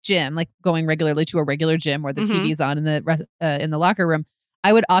was in the gym, like going regularly to a regular gym where the TV's on in the locker room,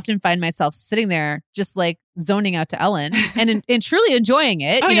 I would often find myself sitting there just like zoning out to Ellen and truly enjoying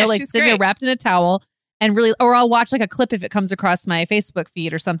it. Like sitting there wrapped in a towel and really, or I'll watch like a clip if it comes across my Facebook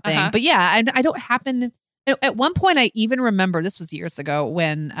feed or something. But yeah, I don't happen. At one point, I even remember, this was years ago,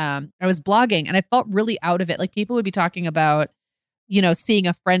 when I was blogging and I felt really out of it. Like people would be talking about, seeing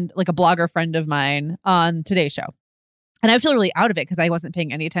a friend, like a blogger friend of mine on Today Show. And I feel really out of it because I wasn't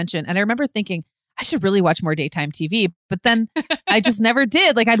paying any attention. And I remember thinking, I should really watch more daytime TV. But then I just never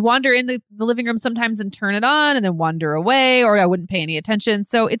did. Like I'd wander in the living room sometimes and turn it on and then wander away, or I wouldn't pay any attention.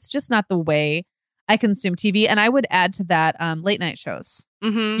 So it's just not the way I consume TV. And I would add to that late night shows.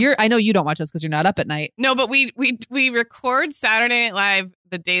 I know you don't watch those because you're not up at night. No, but we record Saturday Night Live,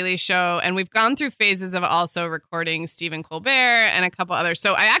 The Daily Show, and we've gone through phases of also recording Stephen Colbert and a couple others.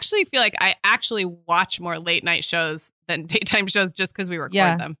 So I actually feel like I actually watch more late night shows than daytime shows just because we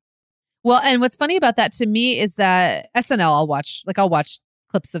record them. Well, and what's funny about that to me is that SNL I'll watch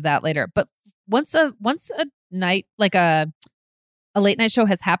clips of that later. But once a night, like a late night show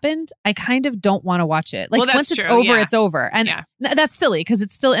has happened, I kind of don't want to watch it. Like once it's over, it's over. And that's silly because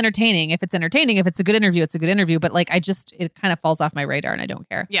it's still entertaining. If it's entertaining, if it's a good interview, it's a good interview. But like, it kind of falls off my radar and I don't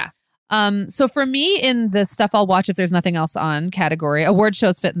care. Yeah. So for me, in the stuff I'll watch if there's nothing else on category, award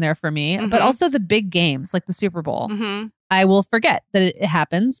shows fit in there for me, but also the big games like the Super Bowl. I will forget that it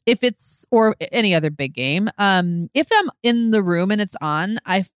happens or any other big game. If I'm in the room and it's on,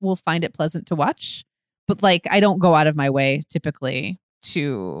 I will find it pleasant to watch. But like, I don't go out of my way typically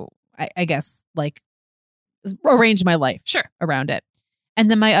to, I guess, like arrange my life around it. And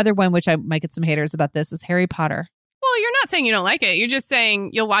then my other one, which I might get some haters about this, is Harry Potter. Well, you're not saying you don't like it. You're just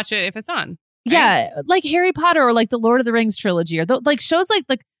saying you'll watch it if it's on. Right? Yeah. Like Harry Potter or like the Lord of the Rings trilogy or like shows like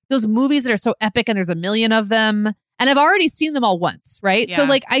those movies that are so epic and there's a million of them. And I've already seen them all once. Right. Yeah. So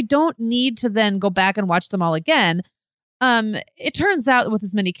like, I don't need to then go back and watch them all again. It turns out with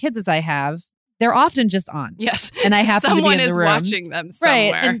as many kids as I have, they're often just on. Yes. And I happen to be in the room. Someone is watching them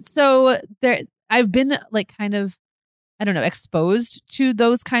somewhere. Right. And so I've been like kind of, I don't know, exposed to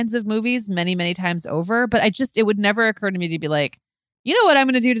those kinds of movies many, many times over. But it would never occur to me to be like, you know what I'm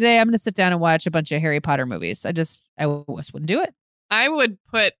going to do today? I'm going to sit down and watch a bunch of Harry Potter movies. I just wouldn't do it. I would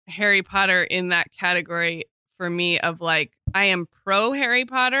put Harry Potter in that category for me of like, I am pro Harry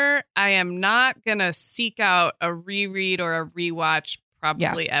Potter. I am not going to seek out a reread or a rewatch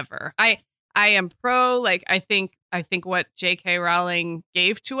probably ever. I am pro, like, I think what J.K. Rowling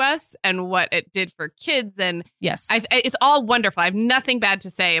gave to us and what it did for kids. And yes, it's all wonderful. I have nothing bad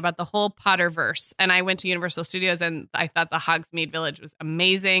to say about the whole Potterverse. And I went to Universal Studios and I thought the Hogsmeade Village was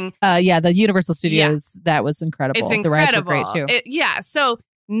amazing. The Universal Studios, that was incredible. It's incredible. The rides were great too. So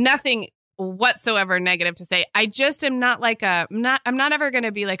nothing whatsoever negative to say. I just am not like I'm not ever going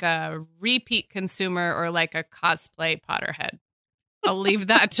to be like a repeat consumer or like a cosplay Potterhead. I'll leave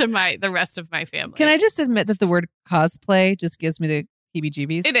that to the rest of my family. Can I just admit that the word cosplay just gives me the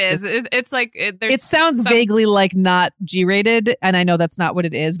heebie-jeebies? It is. It's like it sounds vaguely like not G-rated, and I know that's not what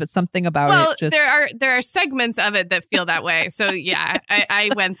it is, but something about it just. There are segments of it that feel that way. So yeah,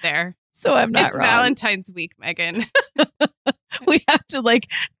 I went there. So I'm not It's wrong. Valentine's week, Megan. We have to like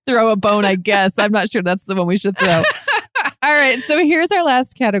throw a bone, I guess. I'm not sure that's the one we should throw. All right, so here's our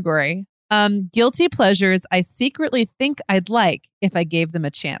last category. Guilty pleasures I secretly think I'd like if I gave them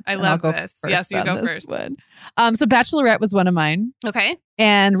a chance. I love this. Yes, you go first. One. So Bachelorette was one of mine. Okay.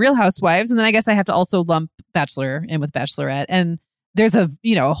 And Real Housewives. And then I guess I have to also lump Bachelor in with Bachelorette. And there's a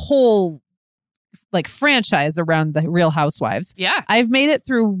whole like franchise around the Real Housewives. Yeah. I've made it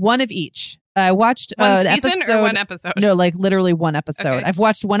through one of each. I watched one an season episode, or one episode? No, like literally one episode. Okay. I've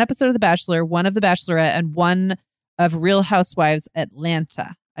watched one episode of The Bachelor, one of The Bachelorette, and one of Real Housewives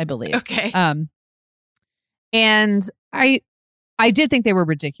Atlanta, I believe. Okay. And I did think they were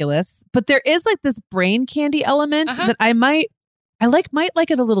ridiculous, but there is like this brain candy element that I might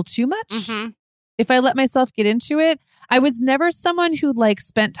like it a little too much if I let myself get into it. I was never someone who like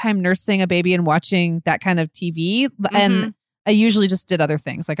spent time nursing a baby and watching that kind of TV. And I usually just did other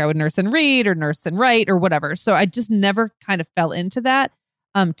things. Like I would nurse and read or nurse and write or whatever. So I just never kind of fell into that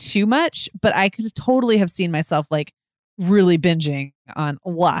too much, but I could totally have seen myself like really binging on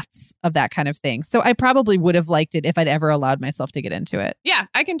lots of that kind of thing. So I probably would have liked it if I'd ever allowed myself to get into it. Yeah,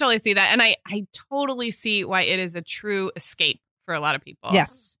 I can totally see that. And I totally see why it is a true escape for a lot of people.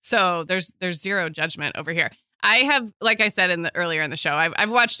 Yes. So there's zero judgment over here. I have, like I said earlier in the show,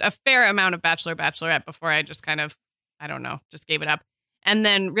 I've watched a fair amount of Bachelor, Bachelorette before I just kind of, I don't know, just gave it up. And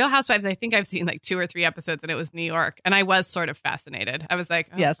then Real Housewives, I think I've seen like 2 or 3 episodes and it was New York. And I was sort of fascinated. I was like,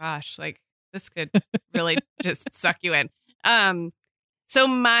 oh gosh, like this could really just suck you in. So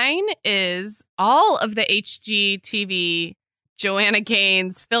mine is all of the HGTV, Joanna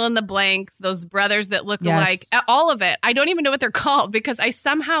Gaines, fill in the blanks, those brothers that look alike, all of it. I don't even know what they're called because I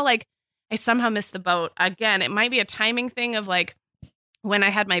somehow missed the boat. Again, it might be a timing thing of like when I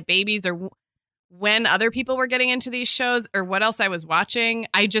had my babies or when other people were getting into these shows or what else I was watching.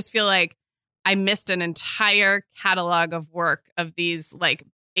 I just feel like I missed an entire catalog of work of these like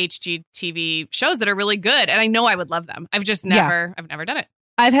HGTV shows that are really good. And I know I would love them. I've never done it.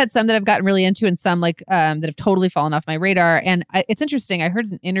 I've had some that I've gotten really into and some like that have totally fallen off my radar. And it's interesting. I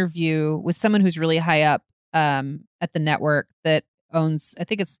heard an interview with someone who's really high up at the network that owns, I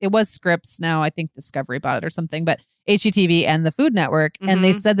think it was Scripps now. I think Discovery bought it or something, but HGTV and the Food Network. And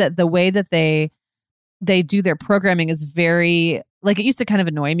they said that the way that they do their programming is very, like it used to kind of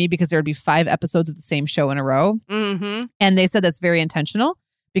annoy me because there would be 5 episodes of the same show in a row. And they said that's very intentional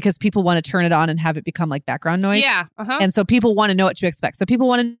because people want to turn it on and have it become like background noise. Yeah. And so people want to know what to expect. So people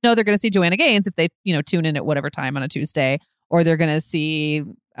want to know they're going to see Joanna Gaines if they, tune in at whatever time on a Tuesday, or they're going to see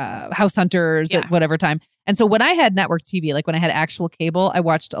House Hunters at whatever time. And so when I had network TV, like when I had actual cable, I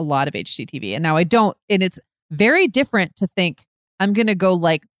watched a lot of HGTV. And now I don't. And it's very different to think I'm going to go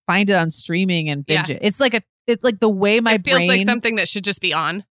like find it on streaming and binge it. It's like the way my brain feels like something that should just be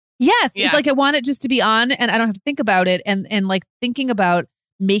on. Yes. It's like I want it just to be on and I don't have to think about it. And like thinking about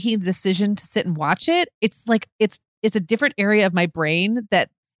making the decision to sit and watch it, it's like it's a different area of my brain that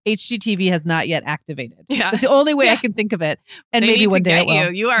HGTV has not yet activated. Yeah. It's the only way I can think of it. And maybe one day it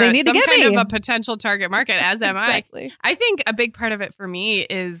will. You are some kind of a potential target market, as am exactly. I think a big part of it for me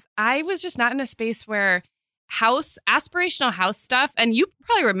is I was just not in a space where aspirational house stuff, and you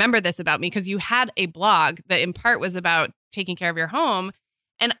probably remember this about me because you had a blog that in part was about taking care of your home.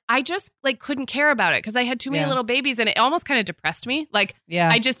 And I just like couldn't care about it because I had too many little babies and it almost kind of depressed me. Like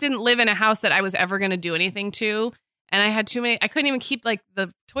I just didn't live in a house that I was ever going to do anything to. And I had too many, I couldn't even keep like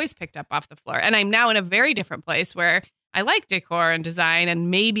the toys picked up off the floor. And I'm now in a very different place where I like decor and design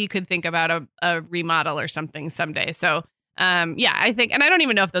and maybe could think about a remodel or something someday. So I think, and I don't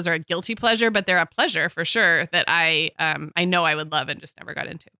even know if those are a guilty pleasure, but they're a pleasure for sure that I know I would love and just never got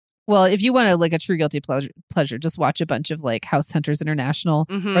into. Well, if you want to like a true guilty pleasure, just watch a bunch of like House Hunters International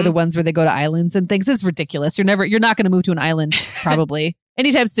or the ones where they go to islands and things. It's ridiculous. You're not going to move to an island probably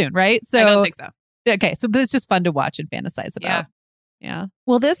anytime soon, right? So I don't think so. Okay, so but it's just fun to watch and fantasize about. Yeah.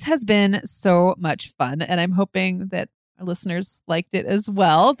 Well, this has been so much fun, and I'm hoping that our listeners liked it as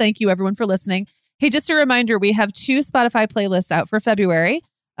well. Thank you, everyone, for listening. Hey, just a reminder, we have 2 Spotify playlists out for February.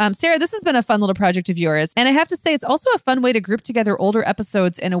 Sarah, this has been a fun little project of yours. And I have to say, it's also a fun way to group together older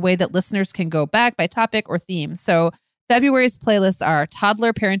episodes in a way that listeners can go back by topic or theme. So February's playlists are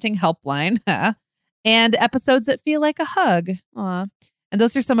Toddler Parenting Helpline and episodes that feel like a hug. Aw. And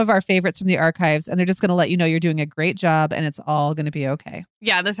those are some of our favorites from the archives. And they're just going to let you know you're doing a great job and it's all going to be okay.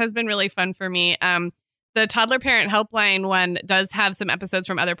 Yeah, this has been really fun for me. The Toddler Parent Helpline one does have some episodes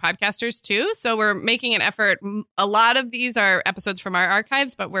from other podcasters too. So we're making an effort. A lot of these are episodes from our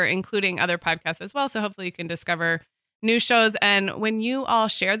archives, but we're including other podcasts as well. So hopefully you can discover new shows. And when you all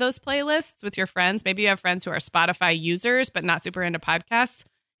share those playlists with your friends, maybe you have friends who are Spotify users, but not super into podcasts.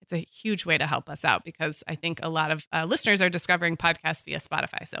 It's a huge way to help us out because I think a lot of listeners are discovering podcasts via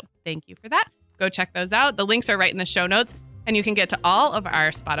Spotify. So thank you for that. Go check those out. The links are right in the show notes. And you can get to all of our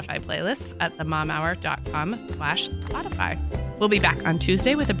Spotify playlists at themomhour.com/Spotify. We'll be back on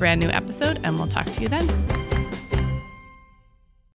Tuesday with a brand new episode, and we'll talk to you then.